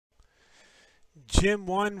Gym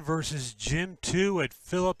 1 versus Gym 2 at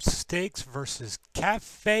Phillips Steaks versus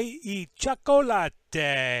Café y Chocolate.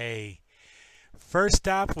 First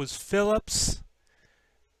stop was Phillips.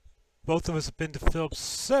 Both of us have been to Phillips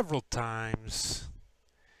several times.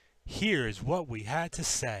 Here's what we had to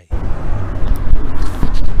say.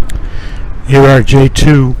 Here are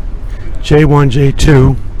J1,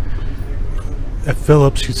 J2 at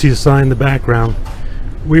Phillips. You can see the sign in the background.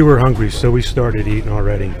 We were hungry, so we started eating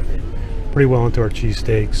already. Pretty well into our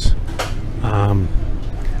cheesesteaks.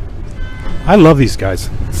 I love these guys.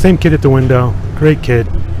 Same kid at the window. Great kid.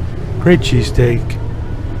 Great cheesesteak.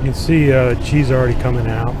 You can see cheese already coming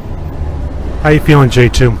out. How you feeling,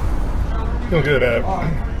 J2? Feel good.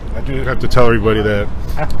 I do have to tell everybody that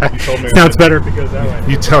you told me sounds better because that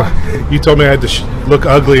way. You told me I had to look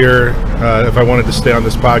uglier if I wanted to stay on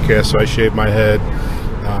this podcast, so I shaved my head.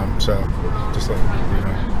 So just like, you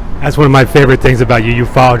know. That's one of my favorite things about you. You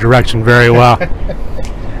follow direction very well.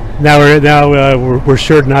 Now we're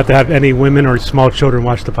sure not to have any women or small children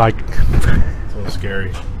watch the podcast. It's a little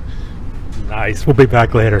scary. Nice. We'll be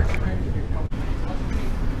back later.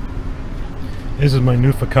 This is my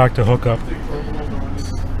new fakakta hookup.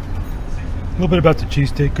 A little bit about the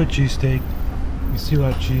cheesesteak. Good cheesesteak. You see a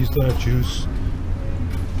lot of cheese, a lot of juice.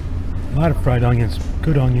 A lot of fried onions.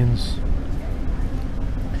 Good onions.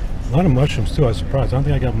 A lot of mushrooms too. I was surprised. I don't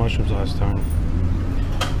think I got mushrooms last time.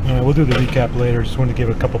 Alright, we'll do the recap later. Just wanted to give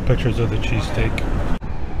a couple pictures of the cheesesteak.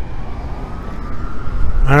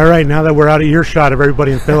 Alright, now that we're out of earshot of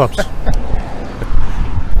everybody in Phillips.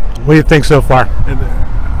 What do you think so far?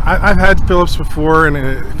 I've had Phillips before,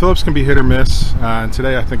 and Phillips can be hit or miss. And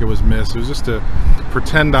today I think it was miss. It was just for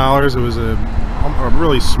 $10. It was a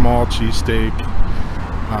really small cheesesteak.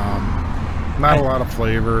 Not a lot of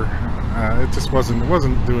flavor. It just wasn't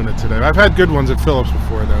doing it today. I've had good ones at Phillips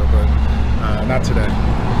before though, but not today.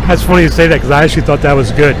 That's funny you say that because I actually thought that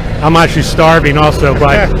was good. I'm actually starving also,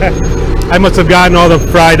 but I must have gotten all the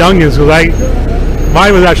fried onions because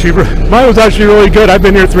mine was actually really good. I've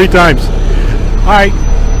been here 3 times. All right.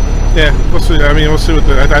 Yeah, we'll see. I mean, we'll see what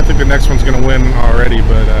I think the next one's going to win already,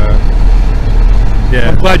 but yeah.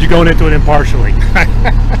 I'm glad you're going into it impartially.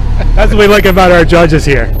 That's what we like about our judges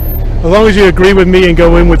here. As long as you agree with me and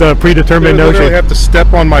go in with a predetermined notion. You really have to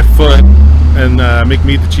step on my foot and make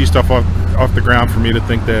me eat the cheese stuff off the ground for me to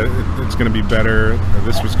think that it's going to be better, or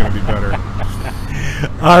this was going to be better.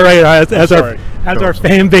 All right, as our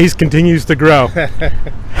fan base continues to grow.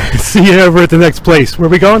 See you over at the next place. Where are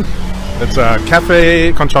we going? It's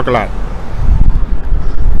Café con Chocolate.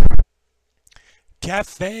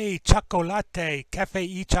 Café Chocolate, Café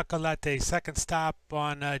y Chocolate. Second stop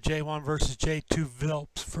on J1 versus J2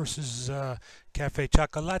 Phillips versus Café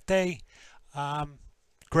Chocolate.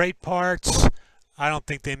 Great parts. I don't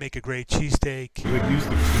think they make a great cheesesteak. Use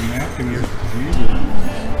the napkin.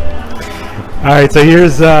 All right, so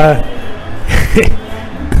here's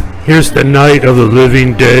here's the night of the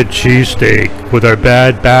living dead cheesesteak with our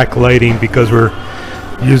bad backlighting because we're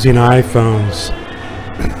using iPhones.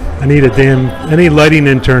 I need any lighting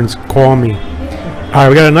interns call me. All right,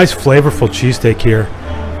 we got a nice flavorful cheesesteak here.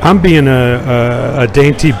 I'm being a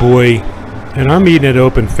dainty boy and I'm eating it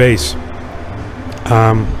open face.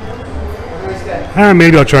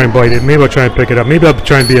 Maybe I'll try and bite it. Maybe I'll try and pick it up. Maybe I'll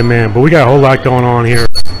try and be a man. But we got a whole lot going on here.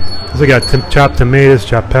 So we got chopped tomatoes,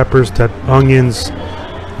 chopped peppers, chopped onions.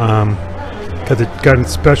 Got a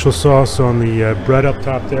special sauce on the bread up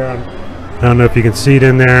top there. I don't know if you can see it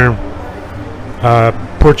in there.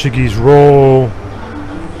 Portuguese roll.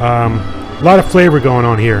 A lot of flavor going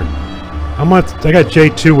on here. I got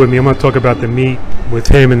J2 with me. I'm going to talk about the meat with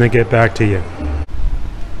him and then get back to you.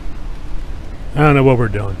 I don't know what we're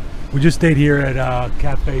doing. We just stayed here at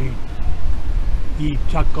Café y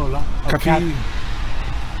Chocolate.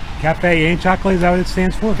 Café and Chocolate, is that what it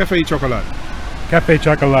stands for? Café y Chocolate. Café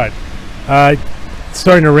Chocolate. It's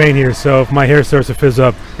starting to rain here, so if my hair starts to fizz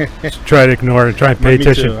up, just try to ignore it and try and pay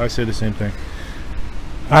attention. Me too. I say the same thing.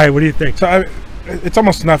 All right, what do you think? So it's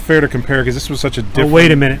almost not fair to compare because this was such a different... Oh,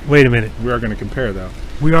 wait a minute. We are going to compare, though.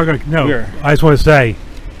 We are going to... No, I just want to say,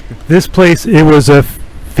 this place, it was a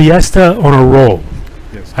fiesta on a roll.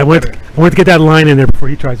 Yes, I went to get that line in there before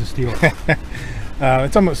he tries to steal it.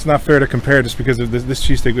 It's almost not fair to compare just because of this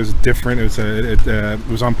cheesesteak was different. It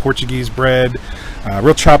was on Portuguese bread,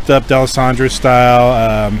 real chopped up D'Alessandro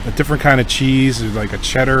style, a different kind of cheese, like a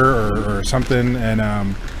cheddar or something,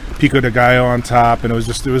 and pico de gallo on top, and it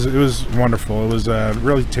was wonderful. It was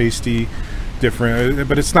really tasty, different,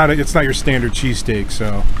 but it's not your standard cheesesteak.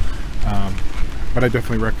 So, but I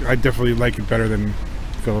definitely like it better than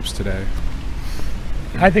Phillips today.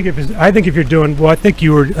 I think if you're doing well, I think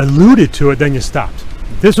you were alluded to it, then you stopped.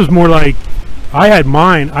 This was more like I had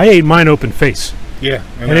mine. I ate mine open face, Yeah,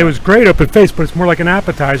 and it was great open face, but it's more like an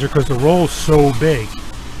appetizer because the roll's so big.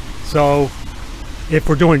 So if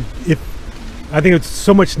I think it's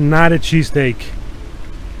so much not a cheesesteak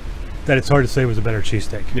that it's hard to say it was a better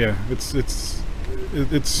cheesesteak. Yeah,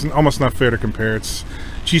 it's almost not fair to compare. It's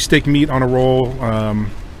cheesesteak meat on a roll,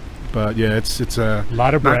 but yeah, it's a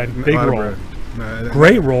lot of bread, big roll.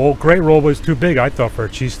 Great Great roll was too big, I thought, for a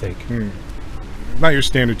cheesesteak. Not your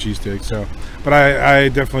standard cheesesteak, so. But I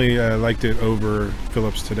definitely liked it over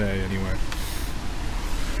Phillips today, anyway.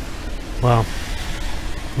 Well,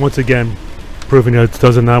 once again, proving that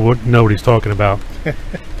doesn't know what he's talking about.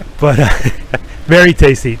 But very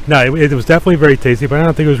tasty. No, it was definitely very tasty, but I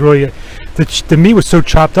don't think it was really. The meat was so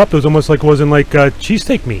chopped up; it was almost like it wasn't like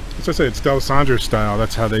cheesesteak meat. As I say, it's D'Alessandro style.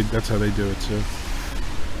 That's how they do it too.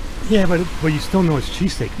 Yeah, but you still know it's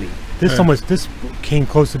cheesesteak meat. This came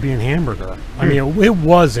close to being hamburger. I mean, it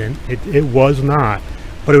wasn't. It was not.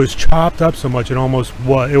 But it was chopped up so much. It almost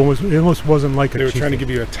was. It almost wasn't like they were trying to give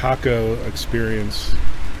you a taco experience.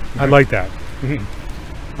 I like that.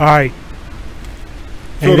 All right.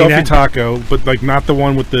 Philadelphia taco, but like not the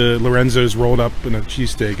one with the Lorenzo's rolled up in a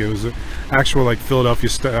cheesesteak. It was an actual like Philadelphia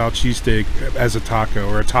style cheesesteak as a taco,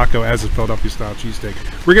 or a taco as a Philadelphia style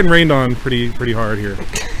cheesesteak. We're getting rained on pretty hard here.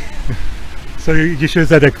 So you should have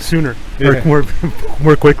said that sooner, yeah. or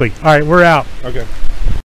more quickly. All right, we're out. Okay.